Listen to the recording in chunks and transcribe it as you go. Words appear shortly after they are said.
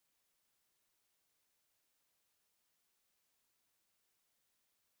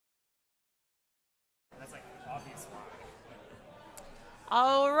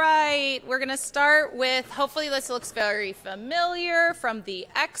All right, we're going to start with, hopefully this looks very familiar from the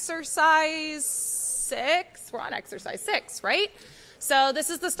exercise 6. We're on exercise 6, right? So this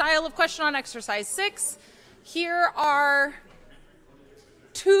is the style of question on exercise 6. Here are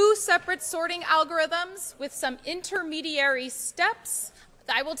two separate sorting algorithms with some intermediary steps.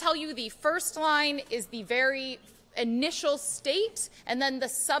 I will tell you the first line is the very initial state, and then the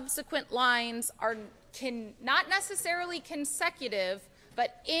subsequent lines are not necessarily consecutive,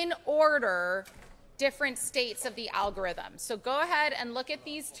 but in order, different states of the algorithm. So go ahead and look at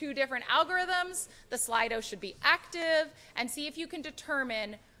these two different algorithms. The Slido should be active, and see if you can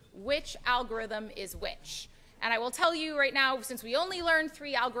determine which algorithm is which. And I will tell you right now, since we only learned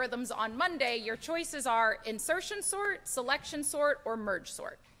 3 algorithms on Monday, your choices are insertion sort, selection sort, or merge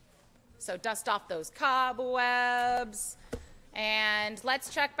sort. So dust off those cobwebs, and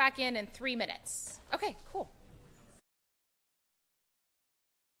let's check back in 3 minutes. Okay, cool.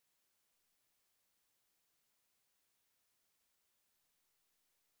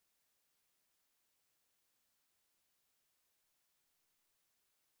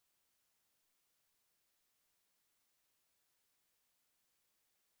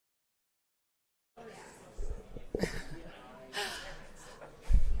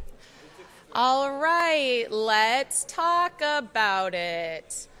 All right, let's talk about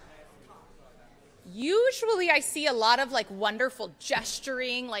it. Usually I see a lot of like wonderful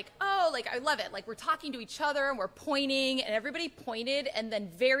gesturing, like, oh, like I love it. Like we're talking to each other and we're pointing, and everybody pointed, and then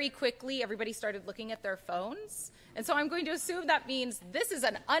very quickly everybody started looking at their phones. And so I'm going to assume that means this is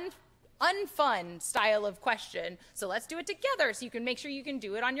an unfun style of question. So let's do it together so you can make sure you can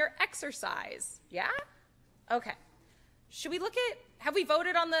do it on your exercise. Yeah? Okay. Should we look at, have we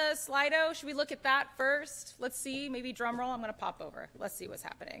voted on the Slido? Should we look at that first? Let's see, maybe drum roll. I'm going to pop over. Let's see what's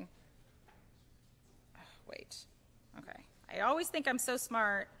happening. Wait, okay. I always think I'm so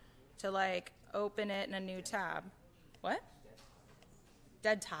smart to like open it in a new tab. What?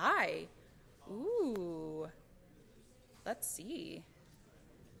 Dead tie. Ooh. Let's see.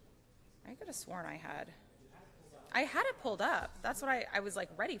 I could have sworn I had it pulled up. That's what I was like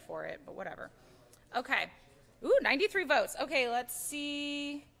ready for it, but whatever. Okay. Ooh, 93 votes. Okay, let's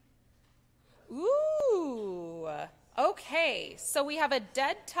see. Ooh. Okay, so we have a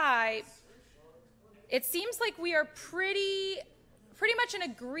dead tie. It seems like we are pretty much in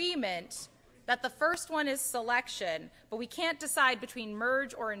agreement that the first one is selection, but we can't decide between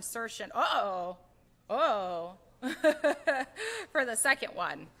merge or insertion. Uh-oh. Oh. For the second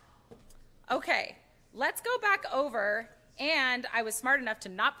one. Okay, let's go back over, and I was smart enough to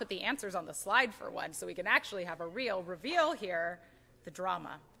not put the answers on the slide for one, so we can actually have a real reveal here, the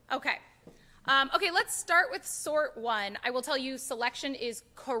drama. Okay. Okay, let's start with sort 1. I will tell you selection is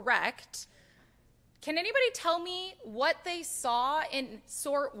correct. Can anybody tell me what they saw in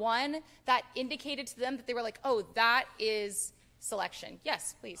sort 1 that indicated to them that they were like, oh, that is selection?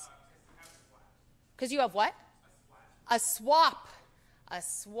 Yes, please. Because you have what? A swap. A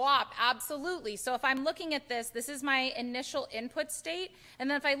swap, absolutely. So if I'm looking at this, this is my initial input state. And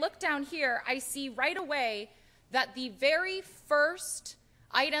then if I look down here, I see right away that the very first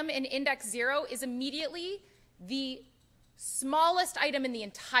item in index 0 is immediately the smallest item in the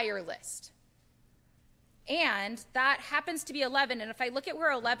entire list. And that happens to be 11. And if I look at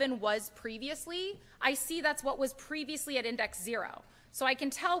where 11 was previously, I see that's what was previously at index 0. So I can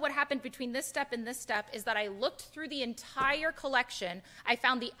tell what happened between this step and this step is that I looked through the entire collection, I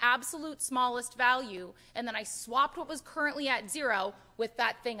found the absolute smallest value, and then I swapped what was currently at 0 with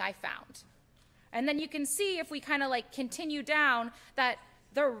that thing I found. And then you can see if we kind of like continue down that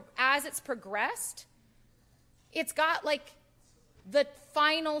as it's progressed, it's got like the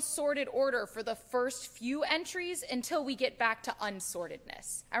final sorted order for the first few entries until we get back to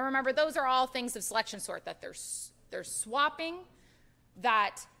unsortedness. And remember, those are all things of selection sort, that they're swapping,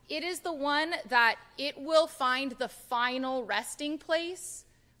 that it is the one that it will find the final resting place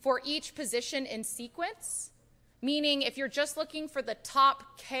for each position in sequence. Meaning if you're just looking for the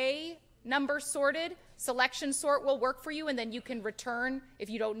top K number sorted, selection sort will work for you, and then you can return if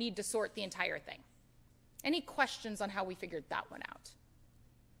you don't need to sort the entire thing. Any questions on how we figured that one out?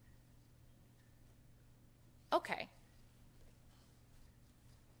 Okay.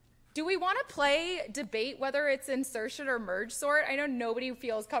 Do we want to play debate whether it's insertion or merge sort? I know nobody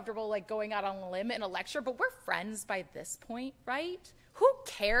feels comfortable like going out on a limb in a lecture, but we're friends by this point, right? Who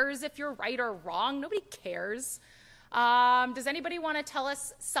cares if you're right or wrong? Nobody cares. Does anybody want to tell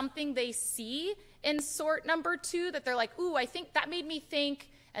us something they see in sort number 2 that they're like, ooh, I think that made me think,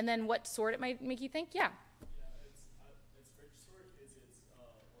 and then what sort it might make you think? Yeah. It's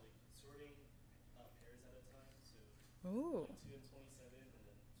sorting pairs at a time. So Ooh. 2 and 27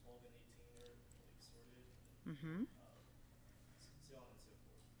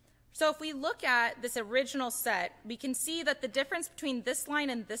 So if we look at this original set, we can see that the difference between this line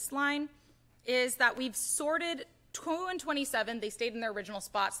and this line is that we've sorted 2 and 27. They stayed in their original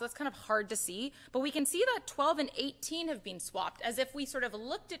spot, so that's kind of hard to see. But we can see that 12 and 18 have been swapped, as if we sort of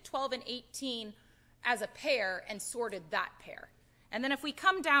looked at 12 and 18 as a pair and sorted that pair. And then if we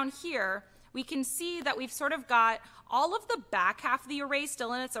come down here, we can see that we've sort of got all of the back half of the array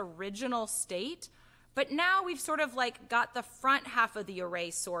still in its original state, but now we've sort of like got the front half of the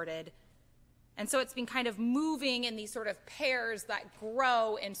array sorted. And so it's been kind of moving in these sort of pairs that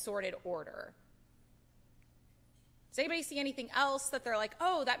grow in sorted order. Does anybody see anything else that they're like,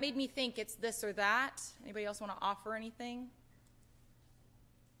 oh, that made me think it's this or that? Anybody else want to offer anything?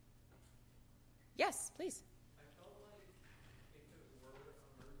 Yes, please. I felt like if it were a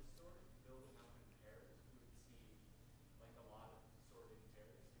merge sort, building up in pairs, we would see like a lot of sorted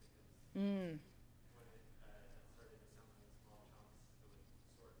pairs because when it started assembling small chunks, it would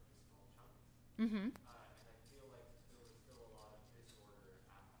sort the small chunks. And I feel like there was still a lot of disorder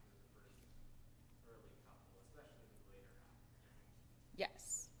after the first early couple, especially in the later half.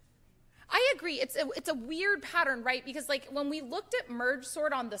 Yes. I agree. It's a weird pattern, right? Because like when we looked at merge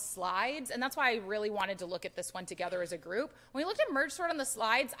sort on the slides, and that's why I really wanted to look at this one together as a group. When we looked at merge sort on the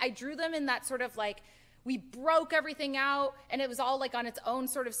slides, I drew them in that sort of like, we broke everything out and it was all like on its own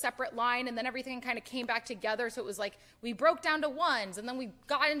sort of separate line, and then everything kind of came back together. So it was like we broke down to ones and then we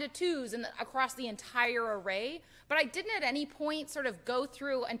got into twos and across the entire array. But I didn't at any point sort of go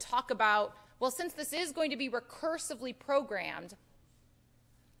through and talk about, well, since this is going to be recursively programmed,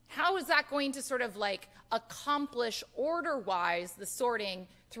 how is that going to sort of like accomplish order-wise the sorting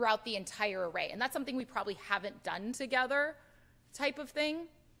throughout the entire array? And that's something we probably haven't done together type of thing.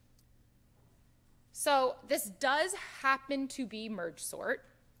 So this does happen to be merge sort,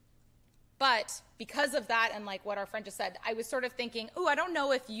 but because of that and like what our friend just said, I was sort of thinking, oh, I don't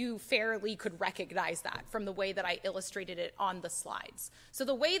know if you fairly could recognize that from the way that I illustrated it on the slides. So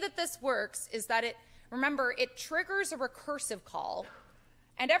the way that this works is that remember, it triggers a recursive call.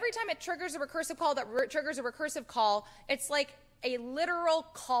 And every time it triggers a recursive call triggers a recursive call, it's like a literal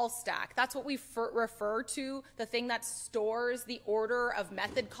call stack. That's what we refer to, the thing that stores the order of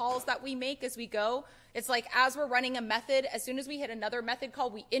method calls that we make as we go. It's like as we're running a method, as soon as we hit another method call,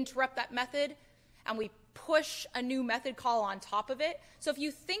 we interrupt that method and we push a new method call on top of it. So if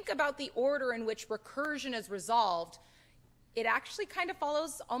you think about the order in which recursion is resolved, it actually kind of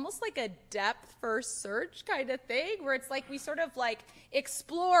follows almost like a depth first search kind of thing, where it's like we sort of like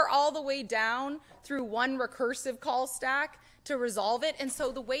explore all the way down through one recursive call stack to resolve it. And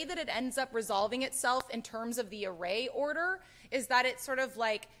so the way that it ends up resolving itself in terms of the array order is that it sort of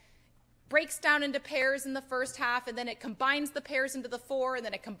like breaks down into pairs in the first half, and then it combines the pairs into the 4, and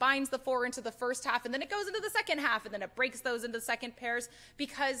then it combines the 4 into the first half, and then it goes into the second half, and then it breaks those into second pairs.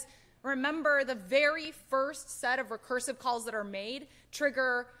 Because remember, the very first set of recursive calls that are made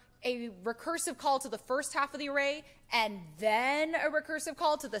trigger a recursive call to the first half of the array and then a recursive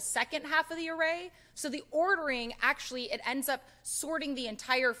call to the second half of the array. So the ordering, actually, it ends up sorting the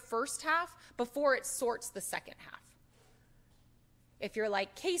entire first half before it sorts the second half. If you're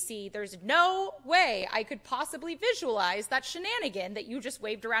like, Casey, there's no way I could possibly visualize that shenanigan that you just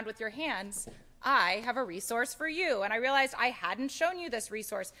waved around with your hands, I have a resource for you. And I realized I hadn't shown you this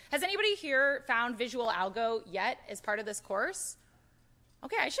resource. Has anybody here found Visual Algo yet as part of this course?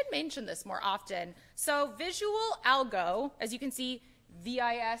 Okay, I should mention this more often. So Visual Algo, as you can see,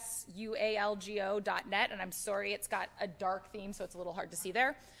 visualgo.net, and I'm sorry it's got a dark theme, so it's a little hard to see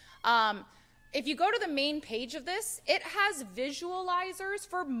there. If you go to the main page of this, it has visualizers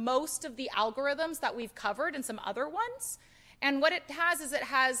for most of the algorithms that we've covered and some other ones. And what it has is it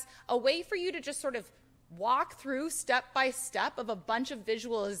has a way for you to just sort of walk through step by step of a bunch of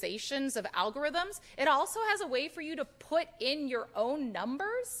visualizations of algorithms. It also has a way for you to put in your own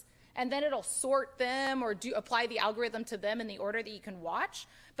numbers, and then it'll sort them or apply the algorithm to them in the order that you can watch.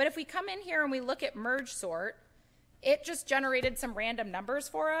 But if we come in here and we look at merge sort, it just generated some random numbers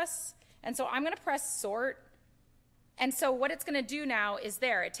for us. And so I'm going to press sort. And so what it's going to do now is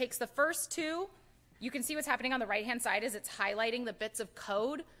there. It takes the first two. You can see what's happening on the right-hand side is it's highlighting the bits of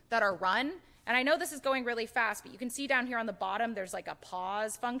code that are run. And I know this is going really fast, but you can see down here on the bottom, there's like a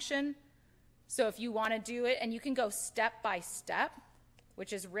pause function. So if you want to do it, and you can go step by step,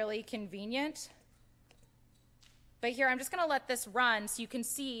 which is really convenient. But here, I'm just going to let this run so you can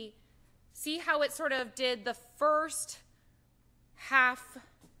see how it sort of did the first half.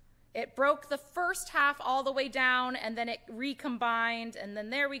 It broke the first half all the way down, and then it recombined, and then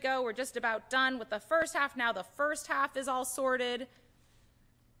there we go. We're just about done with the first half. Now the first half is all sorted.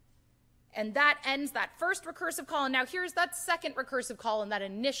 And that ends that first recursive call. And now here's that second recursive call in that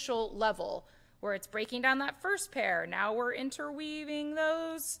initial level where it's breaking down that first pair. Now we're interweaving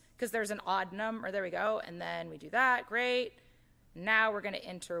those because there's an odd number. There we go. And then we do that. Great. Now we're going to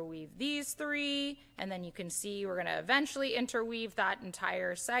interweave these three. And then you can see we're going to eventually interweave that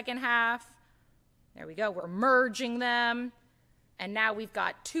entire second half. There we go. We're merging them. And now we've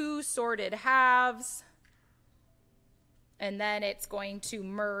got two sorted halves. And then it's going to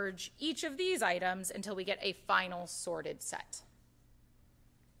merge each of these items until we get a final sorted set.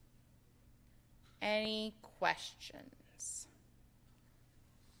 Any questions?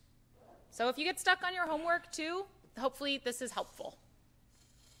 So if you get stuck on your homework too, hopefully this is helpful.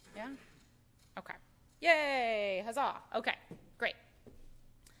 Yeah? Okay. Yay! Huzzah! Okay, great.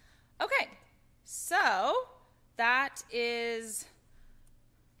 Okay, so that is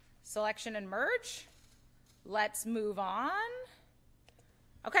selection and merge. Let's move on.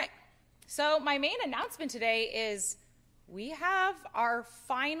 Okay, so my main announcement today is we have our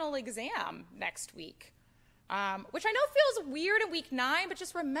final exam next week, which I know feels weird in week 9, but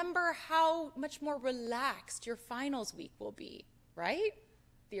just remember how much more relaxed your finals week will be, right?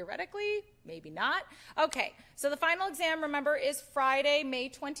 Theoretically, maybe not. Okay, so the final exam, remember, is Friday, May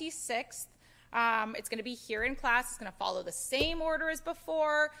 26th. It's going to be here in class. It's going to follow the same order as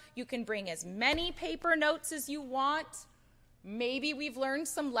before. You can bring as many paper notes as you want. Maybe we've learned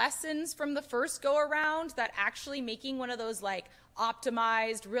some lessons from the first go around that actually making one of those like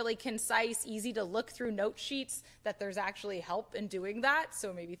optimized, really concise, easy to look through note sheets, that there's actually help in doing that.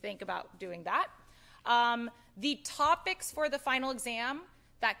 So maybe think about doing that. The topics for the final exam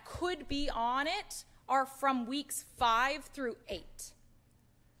that could be on it are from weeks 5 through 8.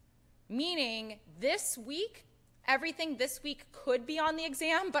 Meaning this week, everything this week could be on the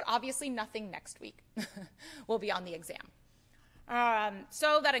exam, but obviously nothing next week will be on the exam.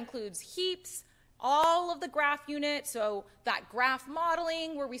 So that includes heaps, all of the graph unit, so that graph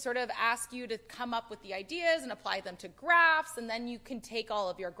modeling where we sort of ask you to come up with the ideas and apply them to graphs, and then you can take all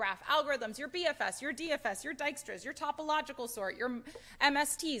of your graph algorithms, your BFS, your DFS, your Dijkstra's, your topological sort, your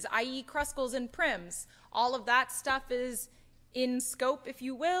MSTs, i.e. Kruskal's and Prims. All of that stuff is in scope, if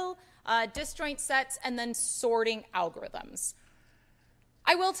you will. Disjoint sets, and then sorting algorithms.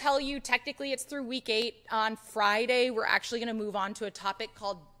 I will tell you, technically it's through week 8. On Friday, we're actually going to move on to a topic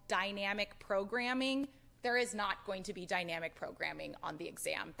called dynamic programming. There is not going to be dynamic programming on the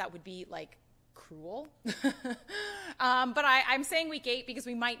exam. That would be like cruel. But I'm saying week 8 because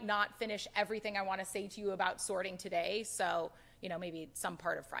we might not finish everything I want to say to you about sorting today. So, maybe some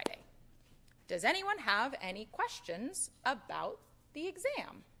part of Friday. Does anyone have any questions about the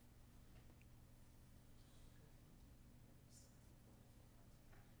exam?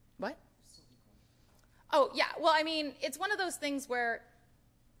 What? Oh, yeah. Well, I mean, it's one of those things where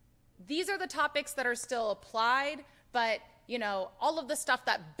these are the topics that are still applied, but, all of the stuff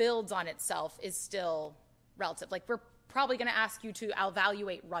that builds on itself is still relative. Like, we're probably going to ask you to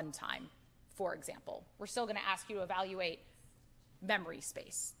evaluate runtime, for example. We're still going to ask you to evaluate memory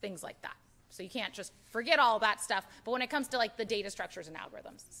space, things like that. So you can't just forget all that stuff. But when it comes to, like, the data structures and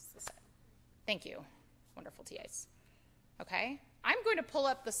algorithms, this is the same. Thank you. Wonderful TAs. Okay? I'm going to pull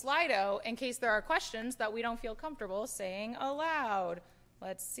up the Slido in case there are questions that we don't feel comfortable saying aloud.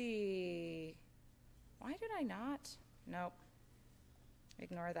 Let's see. Why did I not? Nope.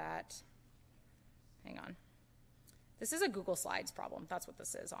 Ignore that. Hang on. This is a Google Slides problem. That's what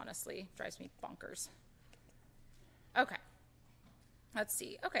this is, honestly. Drives me bonkers. Okay. Let's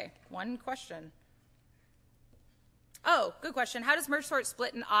see. Okay, one question. Oh, good question. How does merge sort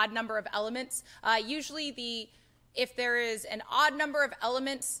split an odd number of elements? Usually if there is an odd number of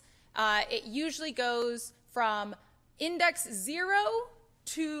elements, it usually goes from index 0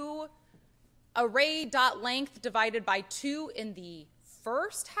 to array.length divided by 2 in the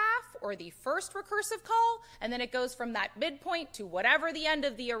first half or the first recursive call, and then it goes from that midpoint to whatever the end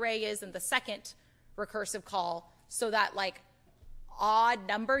of the array is in the second recursive call, so that like odd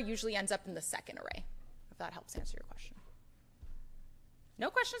number usually ends up in the second array, if that helps answer your question. No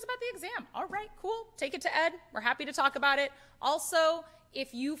questions about the exam. All right, cool. Take it to Ed. We're happy to talk about it. Also,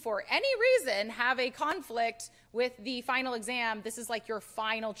 if you, for any reason, have a conflict with the final exam, this is like your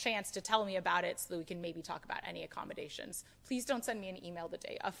final chance to tell me about it so that we can maybe talk about any accommodations. Please don't send me an email the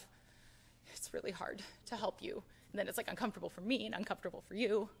day of. It's really hard to help you. And then it's like uncomfortable for me and uncomfortable for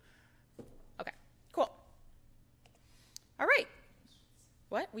you. Okay, cool. All right.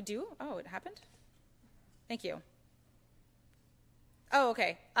 What? We do? Oh, it happened? Thank you. Oh,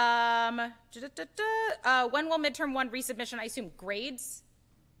 okay. When will midterm 1 resubmission, I assume grades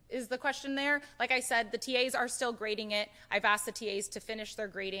is the question there. Like I said, the TAs are still grading it. I've asked the TAs to finish their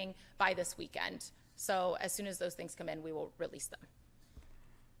grading by this weekend. So as soon as those things come in, we will release them.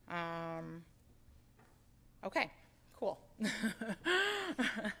 Okay, cool.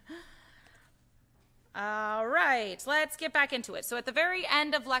 All right, let's get back into it. So at the very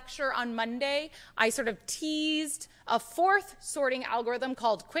end of lecture on Monday, I sort of teased a fourth sorting algorithm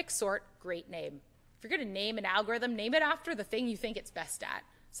called quicksort. Great name. If you're going to name an algorithm, name it after the thing you think it's best at.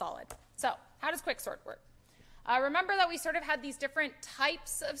 Solid. So how does quicksort work? Remember that we sort of had these different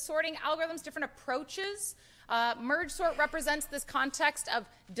types of sorting algorithms, different approaches. Merge sort represents this context of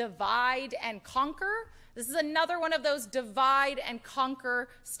divide and conquer. This is another one of those divide and conquer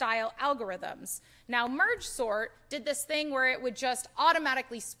style algorithms. Now, merge sort did this thing where it would just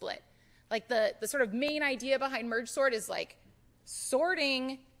automatically split. Like the sort of main idea behind merge sort is like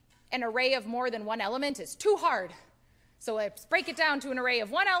sorting an array of more than one element is too hard. So let's break it down to an array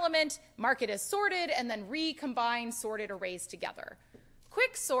of one element, mark it as sorted, and then recombine sorted arrays together.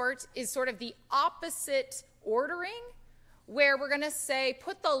 Quicksort is sort of the opposite ordering, where we're going to say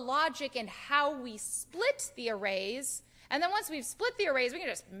put the logic in how we split the arrays, and then once we've split the arrays, we can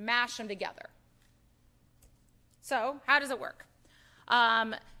just mash them together. So how does it work?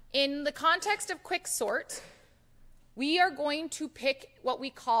 In the context of quicksort, we are going to pick what we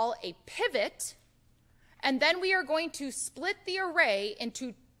call a pivot, and then we are going to split the array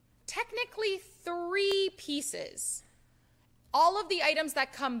into technically 3 pieces. All of the items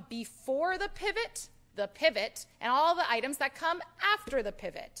that come before the pivot, and all the items that come after the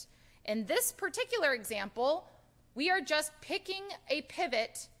pivot. In this particular example, we are just picking a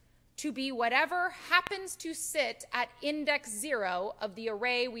pivot to be whatever happens to sit at index 0 of the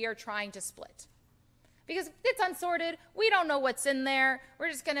array we are trying to split. Because it's unsorted, we don't know what's in there. We're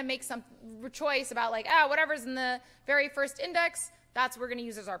just going to make some choice about like, whatever's in the very first index, that's what we're going to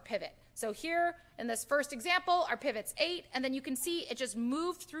use as our pivot. So here in this first example, our pivot's 8, and then you can see it just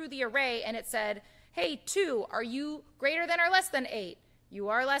moved through the array and it said, hey, 2, are you greater than or less than 8? You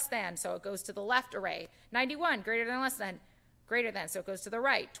are less than, so it goes to the left array. 91, greater than or less than, greater than, so it goes to the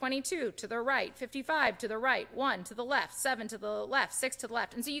right. 22 to the right, 55 to the right, 1 to the left, 7 to the left, 6 to the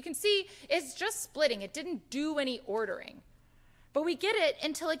left. And so you can see it's just splitting. It didn't do any ordering. But we get it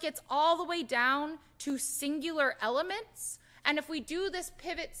until it gets all the way down to singular elements. And if we do this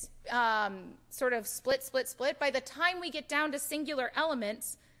pivot sort of split, by the time we get down to singular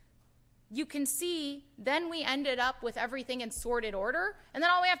elements, you can see then we ended up with everything in sorted order, and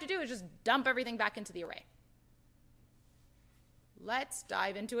then all we have to do is just dump everything back into the array. Let's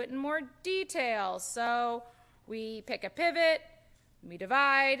dive into it in more detail. So we pick a pivot, we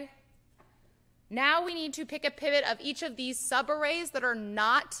divide. Now we need to pick a pivot of each of these subarrays that are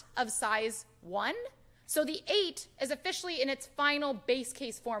not of size 1. So the 8 is officially in its final base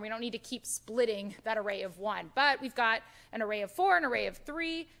case form. We don't need to keep splitting that array of 1. But we've got an array of 4, an array of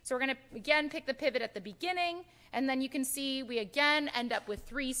 3. So we're going to, again, pick the pivot at the beginning. And then you can see we, again, end up with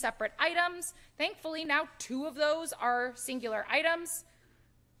 3 separate items. Thankfully, now 2 of those are singular items.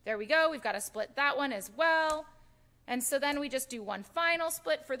 There we go. We've got to split that one as well. And so then we just do one final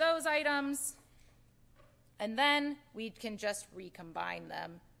split for those items. And then we can just recombine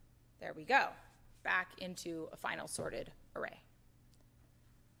them. There we go. Back into a final sorted array.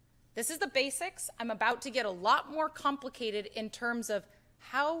 This is the basics. I'm about to get a lot more complicated in terms of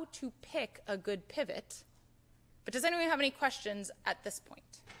how to pick a good pivot. But does anyone have any questions at this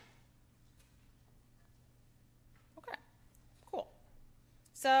point? Okay, cool.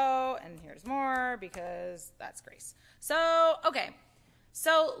 So, and here's more because that's Grace. So, okay.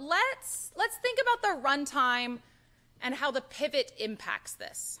 So let's think about the runtime and how the pivot impacts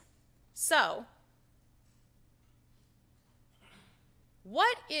this. So,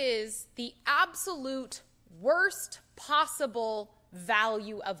 what is the absolute worst possible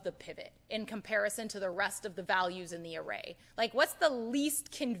value of the pivot in comparison to the rest of the values in the array? Like, what's the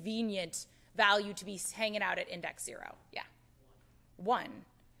least convenient value to be hanging out at index 0? Yeah, 1.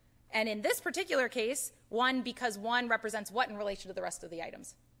 And in this particular case, 1 because 1 represents what in relation to the rest of the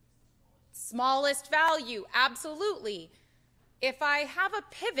items? Smallest value, absolutely. If I have a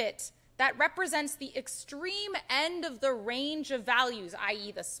pivot that represents the extreme end of the range of values,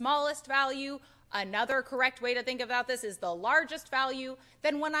 i.e. the smallest value, another correct way to think about this is the largest value,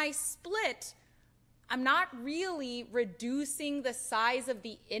 then when I split, I'm not really reducing the size of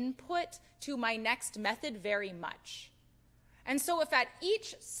the input to my next method very much. And so if at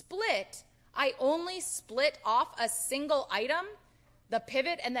each split, I only split off a single item, the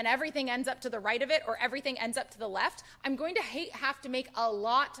pivot, and then everything ends up to the right of it or everything ends up to the left, I'm going to have to make a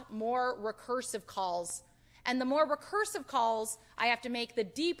lot more recursive calls And the more recursive calls I have to make, the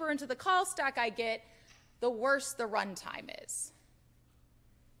deeper into the call stack I get, the worse the runtime is.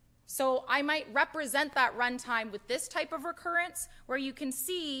 So I might represent that runtime with this type of recurrence, where you can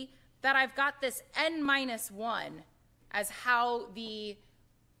see that I've got this n-1 as how the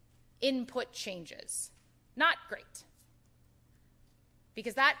input changes. Not great,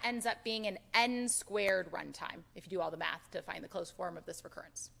 because that ends up being an n-squared runtime, if you do all the math to find the closed form of this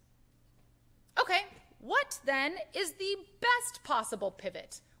recurrence. Okay, what then is the best possible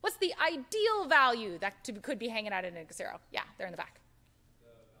pivot? What's the ideal value that could be hanging out in index 0? Yeah, they're in the back.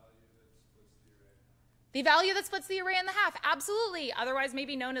 The value that splits the array in the half, absolutely. Otherwise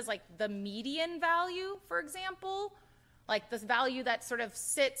maybe known as like the median value, for example. Like this value that sort of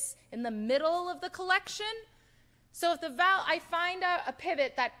sits in the middle of the collection. So if I find a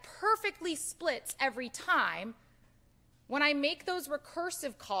pivot that perfectly splits every time, when I make those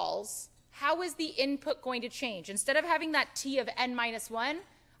recursive calls, how is the input going to change? Instead of having that t of n-1,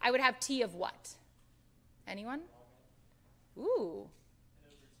 I would have t of what? Anyone? Ooh.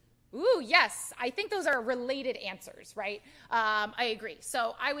 Ooh, yes. I think those are related answers, right? I agree.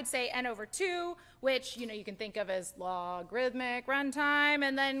 So I would say n over 2, which you can think of as logarithmic runtime,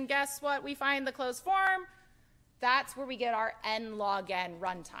 and then guess what we find the closed form? That's where we get our n log n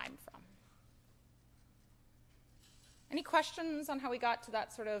runtime from. Any questions on how we got to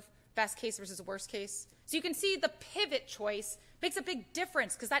that sort of best case versus worst case? So you can see the pivot choice makes a big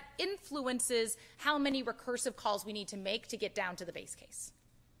difference, because that influences how many recursive calls we need to make to get down to the base case.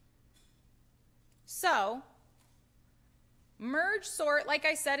 So merge sort, like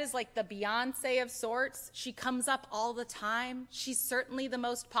I said, is like the Beyonce of sorts. She comes up all the time. She's certainly the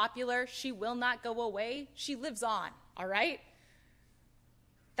most popular. She will not go away. She lives on, all right?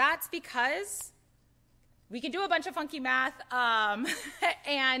 That's because we can do a bunch of funky math,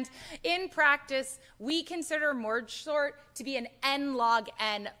 and in practice, we consider merge sort to be an n log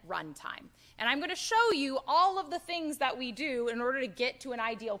n runtime. And I'm going to show you all of the things that we do in order to get to an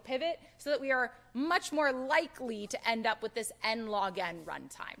ideal pivot so that we are much more likely to end up with this n log n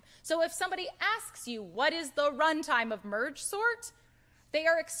runtime. So if somebody asks you, what is the runtime of merge sort? They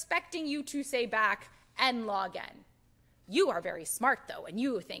are expecting you to say back n log n. You are very smart, though, and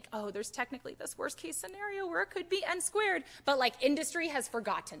you think, oh, there's technically this worst case scenario where it could be n squared, but like industry has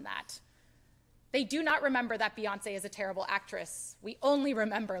forgotten that. They do not remember that Beyonce is a terrible actress. We only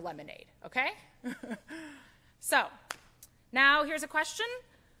remember Lemonade, okay? So now here's a question.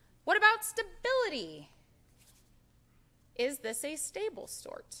 What about stability? Is this a stable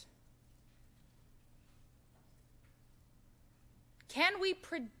sort? Can we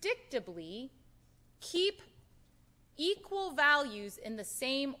predictably keep equal values in the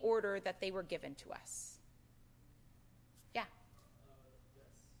same order that they were given to us? Yeah.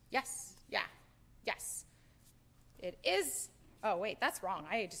 Yes. Yeah. Yes. It is. Oh, wait, that's wrong.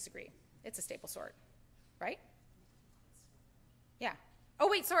 I disagree. It's a stable sort, right? Yeah. Oh,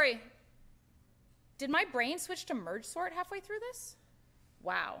 wait, sorry. Did my brain switch to merge sort halfway through this?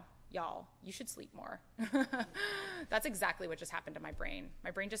 Wow. Y'all, you should sleep more. That's exactly what just happened to my brain.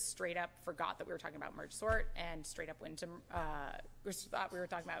 My brain just straight up forgot that we were talking about merge sort and straight up went to, thought we were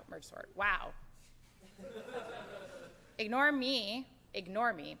talking about merge sort. Wow. Ignore me.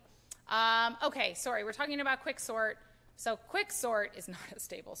 Ignore me. Okay, sorry, we're talking about quicksort. So quicksort is not a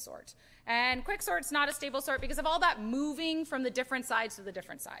stable sort. And quicksort's not a stable sort because of all that moving from the different sides to the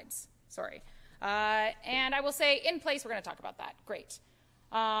different sides. Sorry. And I will say in place, we're going to talk about that. Great.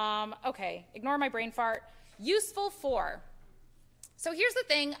 Okay, ignore my brain fart. Useful for. So here's the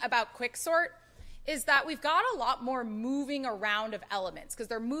thing about quicksort is that we've got a lot more moving around of elements because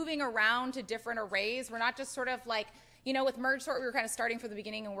they're moving around to different arrays. We're not just sort of like, with merge sort, we were kind of starting from the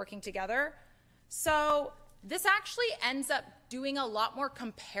beginning and working together. So this actually ends up doing a lot more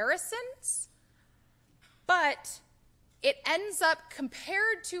comparisons, but it ends up,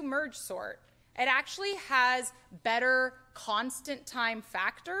 compared to merge sort, it actually has better constant time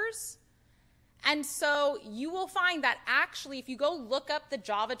factors. And so you will find that actually, if you go look up the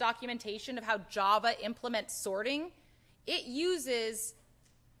Java documentation of how Java implements sorting, it uses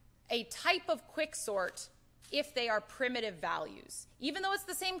a type of quicksort if they are primitive values. Even though it's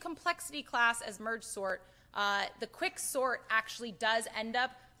the same complexity class as merge sort, the quicksort actually does end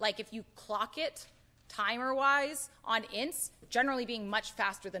up, like if you clock it timer-wise on ints, generally being much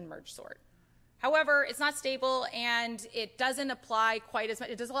faster than merge sort. However, it's not stable and it doesn't apply quite as much.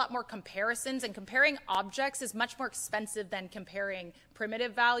 It does a lot more comparisons, and comparing objects is much more expensive than comparing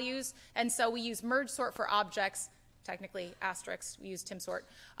primitive values. And so we use merge sort for objects, technically asterisk, we use timsort.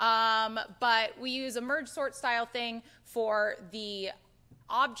 But we use a merge sort style thing for the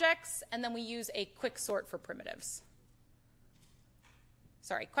objects, and then we use a quick sort for primitives.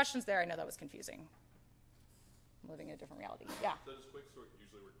 Sorry, questions there? I know that was confusing. I'm living in a different reality. Yeah? So does quick sort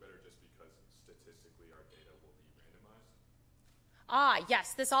usually work better just because statistically our data will be randomized?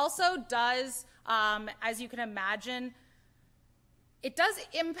 Yes. This also does, as you can imagine, it does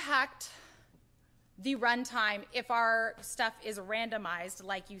impact the runtime if our stuff is randomized,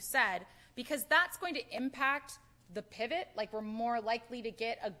 like you said, because that's going to impact the pivot. Like, we're more likely to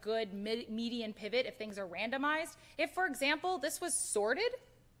get a good median pivot if things are randomized. If, for example, this was sorted,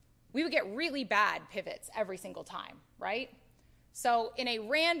 we would get really bad pivots every single time, right? So in a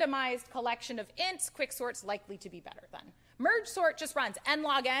randomized collection of ints, quicksort's likely to be better then. Merge sort just runs n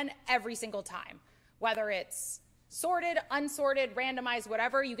log n every single time. Whether it's sorted, unsorted, randomized,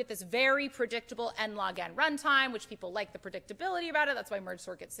 whatever, you get this very predictable n log n runtime, which people like the predictability about it. That's why merge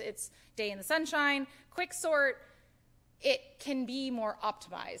sort gets its day in the sunshine. Quicksort, it can be more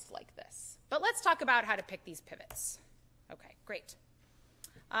optimized like this. But let's talk about how to pick these pivots. Okay, great.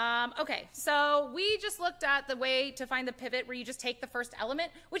 Okay, so we just looked at the way to find the pivot where you just take the first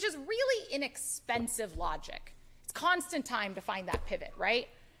element, which is really inexpensive logic. It's constant time to find that pivot, right?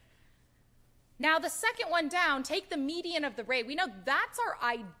 Now the second one down, take the median of the array. We know that's our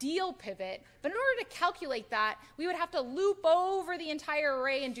ideal pivot, but in order to calculate that, we would have to loop over the entire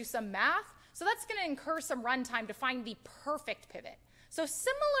array and do some math. So that's going to incur some runtime to find the perfect pivot. So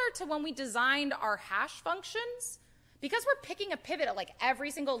similar to when we designed our hash functions, because we're picking a pivot at like every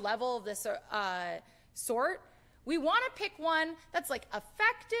single level of this sort, we want to pick one that's like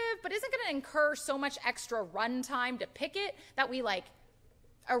effective, but isn't going to incur so much extra runtime to pick it that we like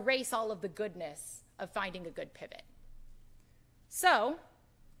erase all of the goodness of finding a good pivot. So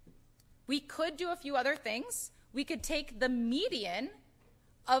we could do a few other things. We could take the median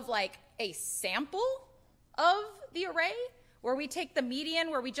of like a sample of the array, where we take the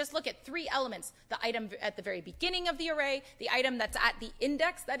median, where we just look at three elements: the item at the very beginning of the array, the item that's at the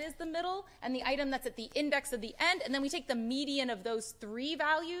index that is the middle, and the item that's at the index of the end, and then we take the median of those three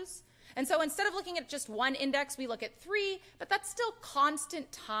values. And so instead of looking at just one index, we look at three, but that's still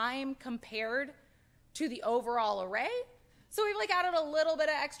constant time compared to the overall array. So we've like added a little bit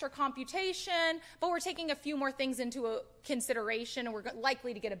of extra computation, but we're taking a few more things into a consideration, and we're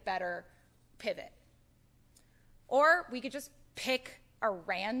likely to get a better pivot. Or we could just pick a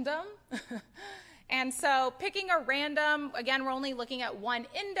random. And so picking a random, again, we're only looking at one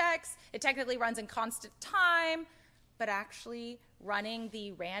index. It technically runs in constant time, but actually running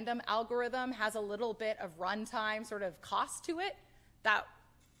the random algorithm has a little bit of runtime sort of cost to it that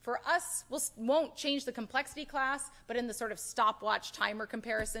for us won't change the complexity class, but in the sort of stopwatch timer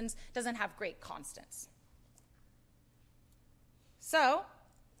comparisons doesn't have great constants. So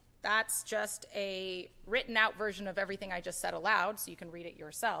that's just a written out version of everything I just said aloud, so you can read it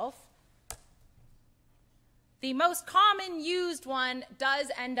yourself. The most common used one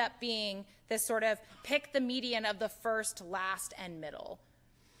does end up being this sort of pick the median of the first, last, and middle.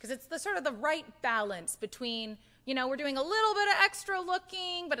 Because it's the sort of the right balance between, you know, we're doing a little bit of extra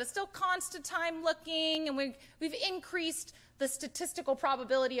looking, but it's still constant time looking, and we've increased the statistical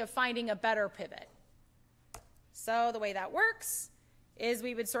probability of finding a better pivot. So the way that works is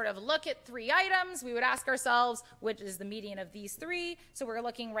we would sort of look at three items. We would ask ourselves, which is the median of these three? So we're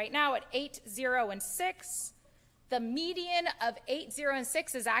looking right now at 8, 0, and 6. The median of 8, 0, and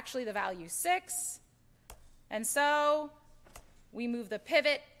 6 is actually the value 6. And so we move the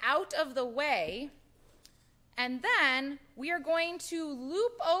pivot out of the way, and then we are going to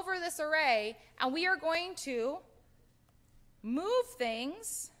loop over this array, and we are going to move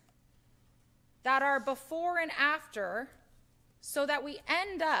things that are before and after so that we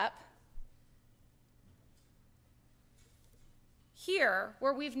end up here,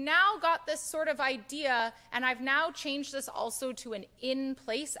 where we've now got this sort of idea, and I've now changed this also to an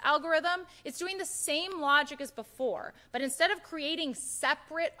in-place algorithm. It's doing the same logic as before, but instead of creating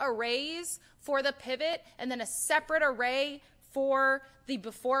separate arrays for the pivot and then a separate array for the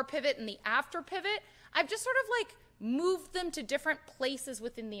before pivot and the after pivot, I've just sort of like moved them to different places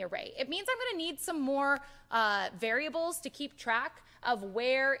within the array. It means I'm going to need some more variables to keep track of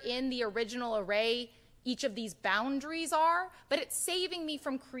where in the original array each of these boundaries are, but it's saving me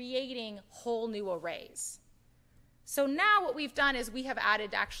from creating whole new arrays. So now what we've done is we have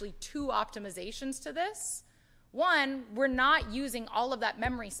added actually two optimizations to this. One, we're not using all of that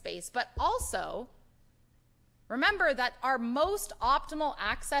memory space, but also remember that our most optimal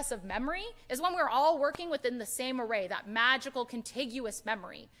access of memory is when we're all working within the same array, that magical contiguous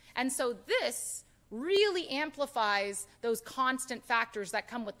memory. And so this really amplifies those constant factors that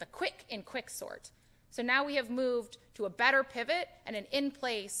come with the quick in quicksort. So now we have moved to a better pivot and an in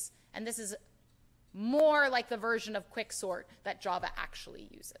place, and this is more like the version of quicksort that Java actually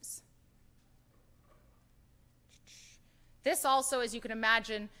uses. This also, as you can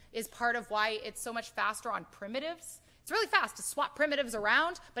imagine, is part of why it's so much faster on primitives. It's really fast to swap primitives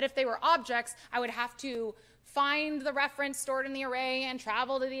around, but if they were objects, I would have to find the reference stored in the array and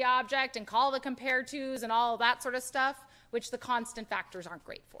travel to the object and call the compare tos and all that sort of stuff, which the constant factors aren't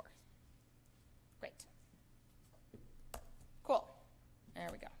great for. Great. Cool. There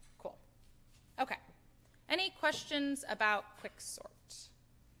we go. Cool. Okay. Any questions about quicksort?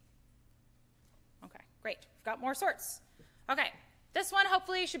 Okay, great. We've got more sorts. Okay, this one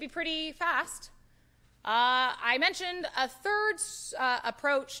hopefully should be pretty fast. I mentioned a third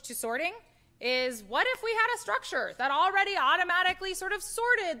approach to sorting is what if we had a structure that already automatically sort of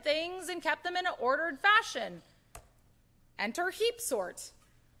sorted things and kept them in an ordered fashion? Enter heap sort.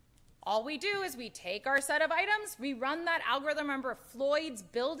 All we do is we take our set of items, we run that algorithm. Remember Floyd's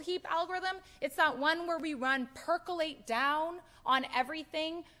build heap algorithm? It's that one where we run percolate down on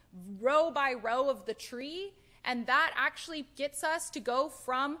everything row by row of the tree, and that actually gets us to go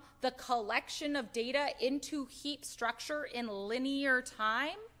from the collection of data into heap structure in linear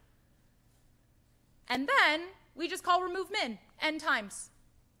time. And then we just call remove min n times.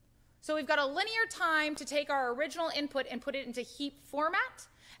 So we've got a linear time to take our original input and put it into heap format,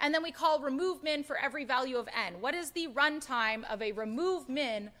 and then we call remove min for every value of n. What is the runtime of a remove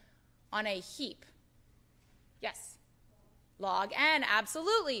min on a heap? Yes? Log n,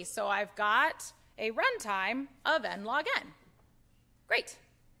 absolutely. So I've got a runtime of n log n. Great.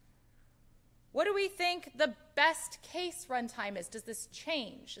 What do we think the best case runtime is? Does this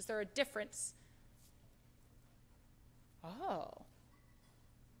change? Is there a difference? Oh.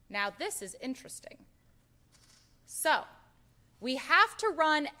 Now this is interesting. So we have to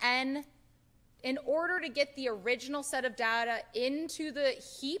run n in order to get the original set of data into the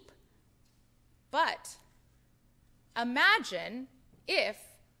heap, but imagine if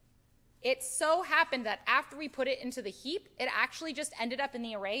it so happened that after we put it into the heap, it actually just ended up in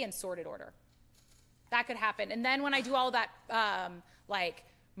the array in sorted order. That could happen. And then when I do all that, like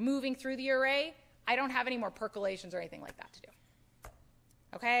moving through the array, I don't have any more percolations or anything like that to do.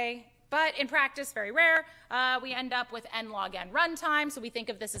 Okay? But in practice, very rare, we end up with n log n runtime, so we think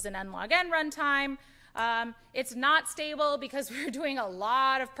of this as an n log n runtime. It's not stable because we're doing a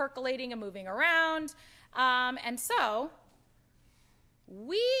lot of percolating and moving around. And so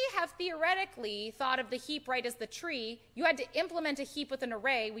we have theoretically thought of the heap right as the tree. You had to implement a heap with an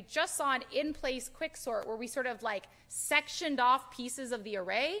array. We just saw an in-place quicksort where we sort of like sectioned off pieces of the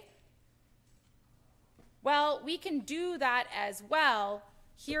array. Well, we can do that as well.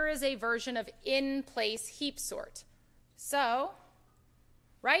 Here is a version of in-place heap sort. So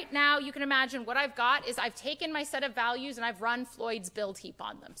right now, you can imagine what I've got is I've taken my set of values and I've run Floyd's build heap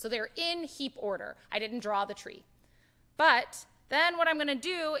on them. So they're in heap order. I didn't draw the tree. But then what I'm going to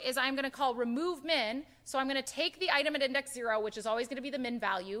do is I'm going to call remove min. So I'm going to take the item at index 0, which is always going to be the min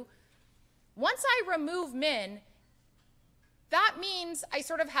value. Once I remove min, that means I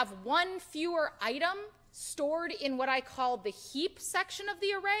sort of have one fewer item stored in what I call the heap section of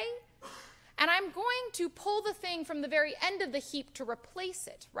the array. And I'm going to pull the thing from the very end of the heap to replace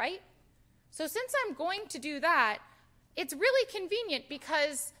it, right? So since I'm going to do that, it's really convenient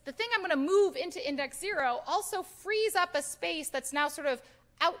because the thing I'm going to move into index 0 also frees up a space that's now sort of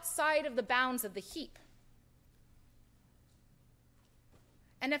outside of the bounds of the heap.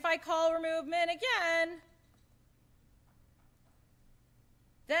 And if I call remove min again,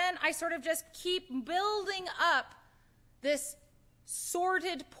 then I sort of just keep building up this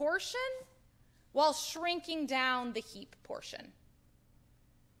sorted portion while shrinking down the heap portion.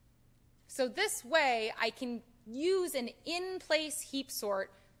 So this way, I can use an in-place heap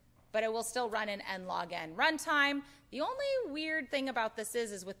sort, but it will still run in n log n runtime. The only weird thing about this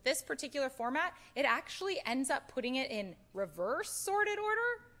is with this particular format, it actually ends up putting it in reverse sorted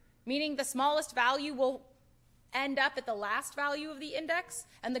order, meaning the smallest value will end up at the last value of the index,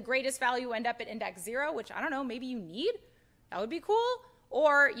 and the greatest value end up at index 0, which I don't know, maybe you need. That would be cool.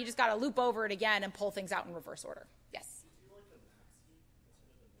 Or you just got to loop over it again and pull things out in reverse order. Yes?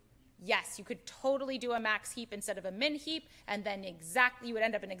 Yes, you could totally do a max heap instead of a min heap, and then you would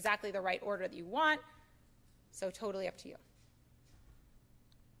end up in exactly the right order that you want. So totally up to you.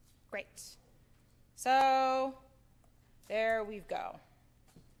 Great. So there we go.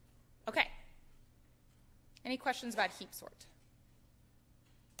 Okay. Any questions about heap sort?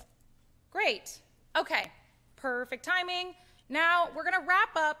 Great. Okay. Perfect timing. Now we're going to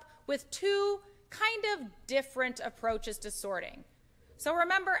wrap up with two kind of different approaches to sorting. So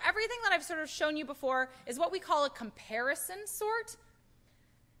remember, everything that I've sort of shown you before is what we call a comparison sort.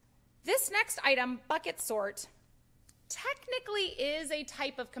 This next item, bucket sort, technically is a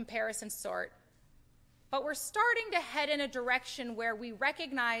type of comparison sort, but we're starting to head in a direction where we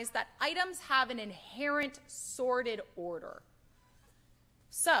recognize that items have an inherent sorted order.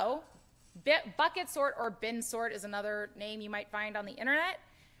 So, bucket sort or bin sort is another name you might find on the internet.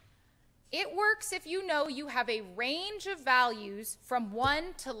 It works if you know you have a range of values from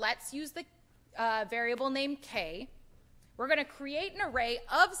 1 to, let's use the variable name k. We're going to create an array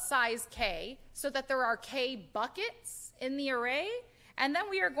of size k so that there are k buckets in the array, and then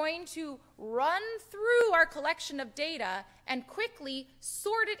we are going to run through our collection of data and quickly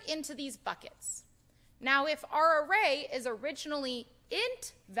sort it into these buckets. Now, if our array is originally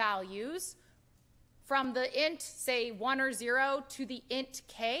int values from the int, say 1 or 0 to the int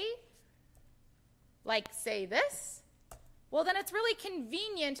k, like say this, well then it's really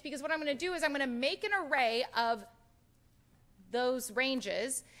convenient because what I'm going to do is I'm going to make an array of those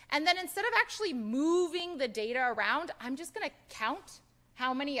ranges, and then instead of actually moving the data around, I'm just going to count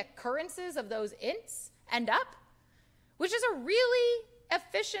how many occurrences of those ints end up, which is a really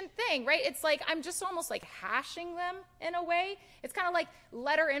efficient thing, right? It's like I'm just almost like hashing them in a way. It's kind of like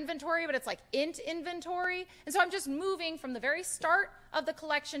letter inventory, but it's like int inventory. And so I'm just moving from the very start of the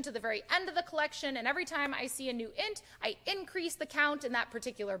collection to the very end of the collection, and every time I see a new int, I increase the count in that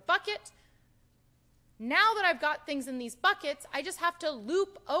particular bucket. Now that I've got things in these buckets, I just have to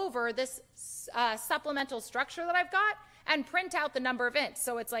loop over this supplemental structure that I've got and print out the number of ints.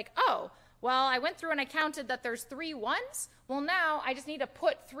 So it's like, oh, well, I went through and I counted that there's 3 1s. Well, now I just need to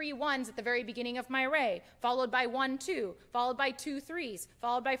put 3 1s at the very beginning of my array, followed by 1 2, followed by 2 3s,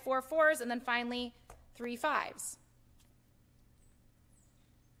 followed by 4 4s, and then finally 3 5s.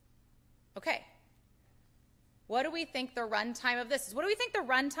 Okay. What do we think the runtime of this is? What do we think the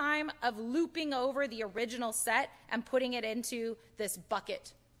runtime of looping over the original set and putting it into this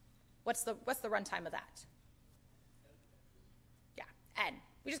bucket? What's the runtime of that? Yeah, n.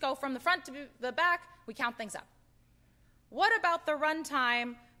 We just go from the front to the back, we count things up. What about the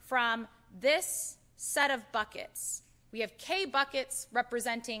runtime from this set of buckets? We have k buckets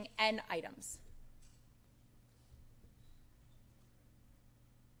representing n items.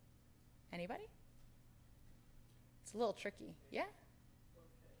 Anybody? It's a little tricky. Yeah?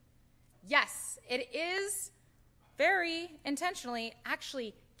 Yes, it is very intentionally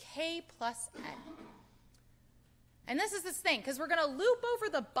actually k plus n. And this is this thing, because we're going to loop over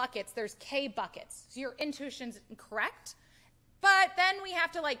the buckets. There's k buckets. So your intuition's correct. But then we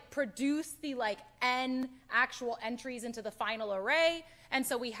have to like produce the like n actual entries into the final array. And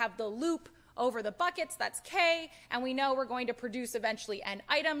so we have the loop over the buckets, that's k, and we know we're going to produce eventually n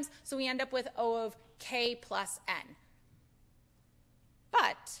items, so we end up with O of k plus n.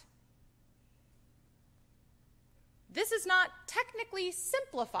 But this is not technically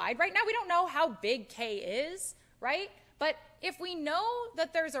simplified. Right now we don't know how big k is, right? But if we know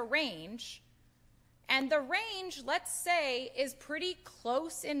that there's a range, and the range, let's say, is pretty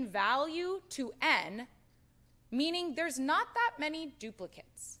close in value to n, meaning there's not that many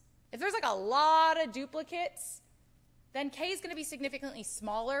duplicates. If there's like a lot of duplicates, then k is going to be significantly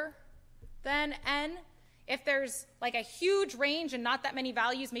smaller than n. If there's like a huge range and not that many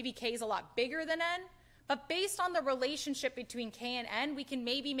values, maybe k is a lot bigger than n. But based on the relationship between k and n, we can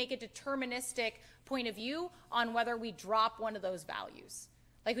maybe make a deterministic point of view on whether we drop one of those values.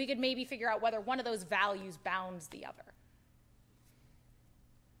 Like we could maybe figure out whether one of those values bounds the other.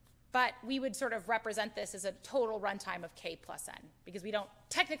 But we would sort of represent this as a total runtime of k plus n, because we don't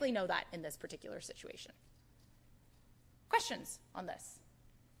technically know that in this particular situation. Questions on this?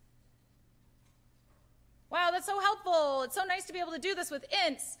 Wow, that's so helpful. It's so nice to be able to do this with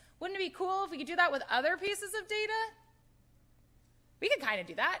ints. Wouldn't it be cool if we could do that with other pieces of data? We could kind of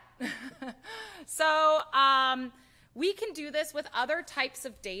do that. So we can do this with other types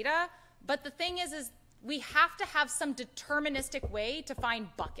of data, but the thing is we have to have some deterministic way to find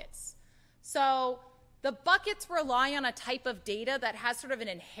buckets. So the buckets rely on a type of data that has sort of an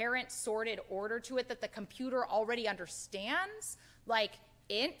inherent sorted order to it that the computer already understands, like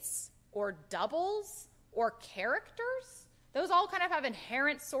ints or doubles or characters. Those all kind of have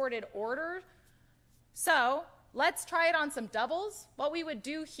inherent sorted order. So let's try it on some doubles. What we would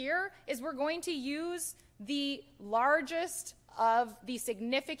do here is we're going to use the largest of the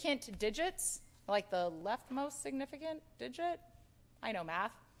significant digits, like the leftmost significant digit. I know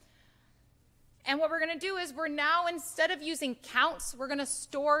math. And what we're going to do is we're now, instead of using counts, we're going to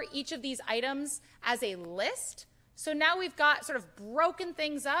store each of these items as a list. So now we've got sort of broken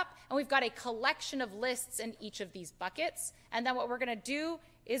things up, and we've got a collection of lists in each of these buckets. And then what we're going to do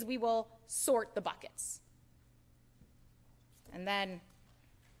is we will sort the buckets. And then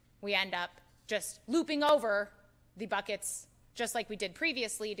we end up just looping over the buckets just like we did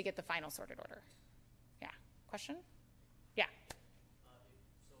previously to get the final sorted order. Yeah, question? Yeah.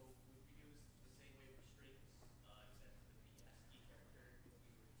 So would we use the same way for strings, except with the ASCII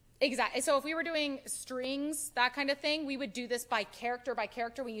character? Exactly. So if we were doing strings, that kind of thing, we would do this by character.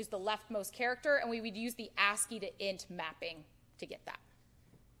 We use the leftmost character, and we would use the ASCII to int mapping to get that.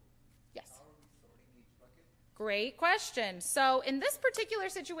 Yes? How are we sorting each bucket? Great question. So in this particular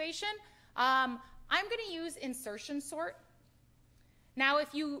situation, I'm going to use insertion sort. Now,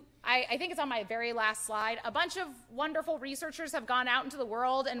 if you, I think it's on my very last slide, a bunch of wonderful researchers have gone out into the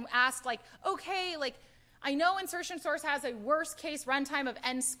world and asked, like, okay, like, I know insertion sort has a worst case runtime of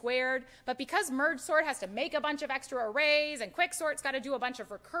n squared, but because merge sort has to make a bunch of extra arrays and quick sort's got to do a bunch of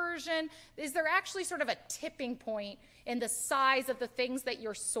recursion, is there actually sort of a tipping point in the size of the things that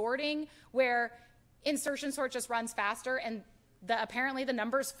you're sorting where insertion sort just runs faster and apparently the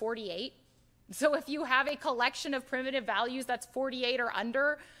number is 48? So if you have a collection of primitive values that's 48 or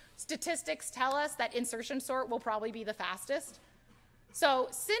under, statistics tell us that insertion sort will probably be the fastest. So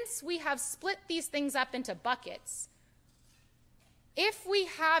since we have split these things up into buckets, if we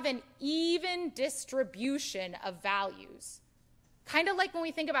have an even distribution of values, kind of like when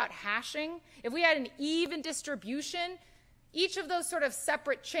we think about hashing, if we had an even distribution, each of those sort of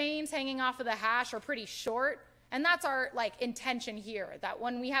separate chains hanging off of the hash are pretty short. And that's our intention here, that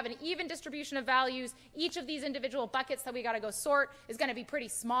when we have an even distribution of values, each of these individual buckets that we got to go sort is going to be pretty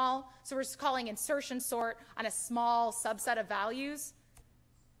small. So we're just calling insertion sort on a small subset of values.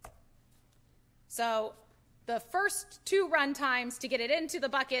 So the first two runtimes to get it into the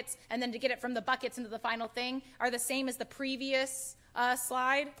buckets and then to get it from the buckets into the final thing are the same as the previous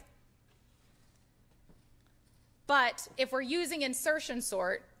slide. But if we're using insertion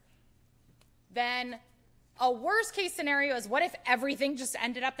sort, then a worst case scenario is what if everything just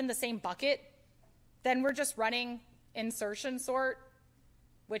ended up in the same bucket? Then we're just running insertion sort,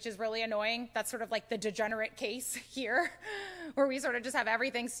 which is really annoying. That's sort of like the degenerate case here, where we sort of just have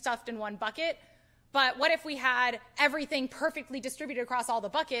everything stuffed in one bucket. But what if we had everything perfectly distributed across all the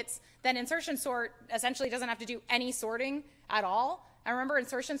buckets? Then insertion sort essentially doesn't have to do any sorting at all. And remember,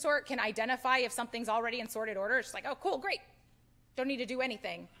 insertion sort can identify if something's already in sorted order. It's just like, oh, cool, great. Don't need to do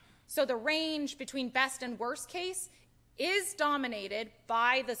anything. So the range between best and worst case is dominated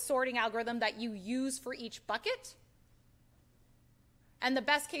by the sorting algorithm that you use for each bucket. And the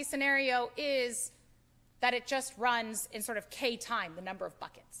best case scenario is that it just runs in sort of k time, the number of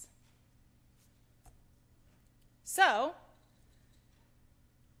buckets. So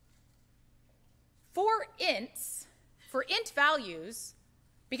for ints, for int values,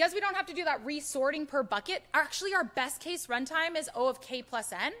 because we don't have to do that resorting per bucket, actually our best case runtime is O of k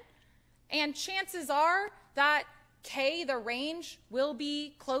plus n. And chances are that k, the range, will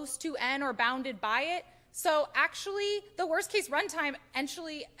be close to n or bounded by it. So actually, the worst case runtime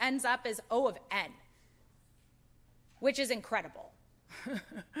actually ends up as O of n, which is incredible.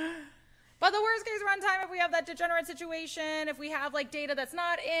 But the worst case runtime, if we have that degenerate situation, if we have data that's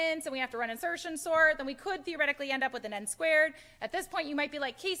not ints and we have to run insertion sort, then we could theoretically end up with an n squared. At this point, you might be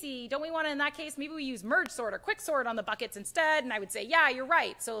like, Casey, don't we want to, in that case, maybe we use merge sort or quick sort on the buckets instead? And I would say, yeah, you're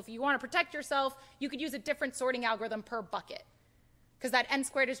right. So if you want to protect yourself, you could use a different sorting algorithm per bucket. Because that n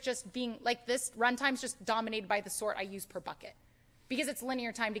squared is just being, this runtime is just dominated by the sort I use per bucket. Because it's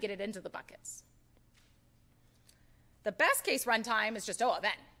linear time to get it into the buckets. The best case runtime is just O of n.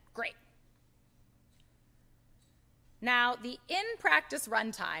 Great. Now, the in-practice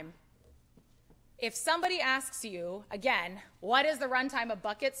runtime, if somebody asks you, again, what is the runtime of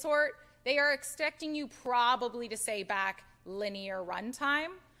bucket sort, they are expecting you probably to say back linear runtime,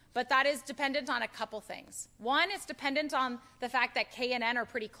 but that is dependent on a couple things. One, it's dependent on the fact that k and n are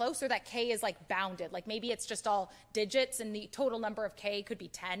pretty close, or that k is bounded. Maybe it's just all digits and the total number of k could be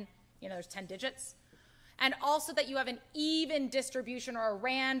 10. There's 10 digits. And also that you have an even distribution or a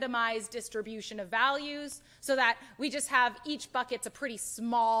randomized distribution of values so that we just have each bucket's a pretty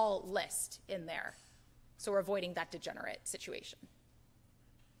small list in there. So we're avoiding that degenerate situation.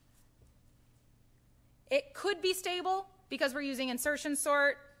 It could be stable because we're using insertion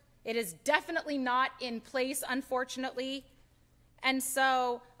sort. It is definitely not in place, unfortunately. And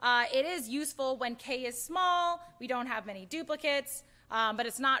so it is useful when k is small, we don't have many duplicates. But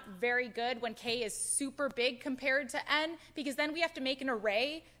it's not very good when k is super big compared to n, because then we have to make an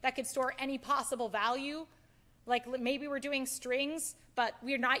array that could store any possible value. Maybe we're doing strings, but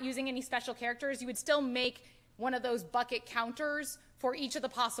we're not using any special characters. You would still make one of those bucket counters for each of the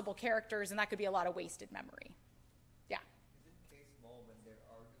possible characters, and that could be a lot of wasted memory. Yeah. Isn't K small when there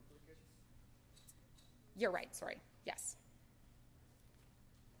are duplicates? You're right, sorry. Yes.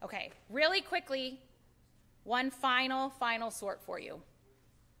 Okay, really quickly, one final sort for you.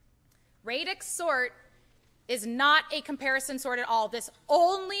 Radix sort is not a comparison sort at all. This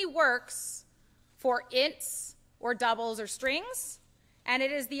only works for ints or doubles or strings, and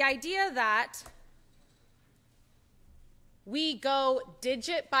it is the idea that we go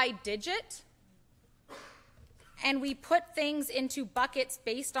digit by digit, and we put things into buckets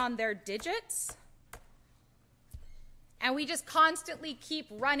based on their digits, and we just constantly keep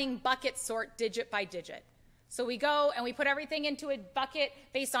running bucket sort digit by digit. So we go and we put everything into a bucket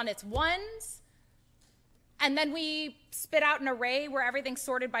based on its ones, and then we spit out an array where everything's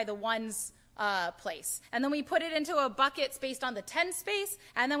sorted by the ones place. And then we put it into a bucket based on the 10 space,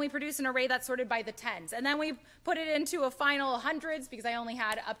 and then we produce an array that's sorted by the tens. And then we put it into a final hundreds, because I only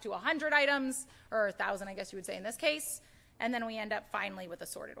had up to 100 items, or 1,000, I guess you would say in this case. And then we end up finally with a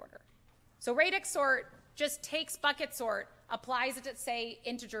sorted order. So radix sort just takes bucket sort, applies it to, say,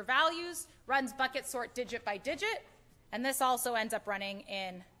 integer values, runs bucket sort digit by digit, and this also ends up running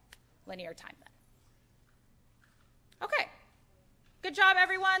in linear time then. Okay. Good job,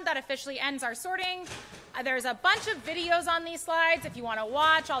 everyone. That officially ends our sorting. There's a bunch of videos on these slides. If you want to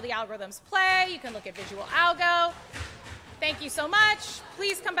watch all the algorithms play, you can look at Visual Algo. Thank you so much.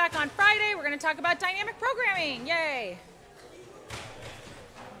 Please come back on Friday. We're going to talk about dynamic programming. Yay.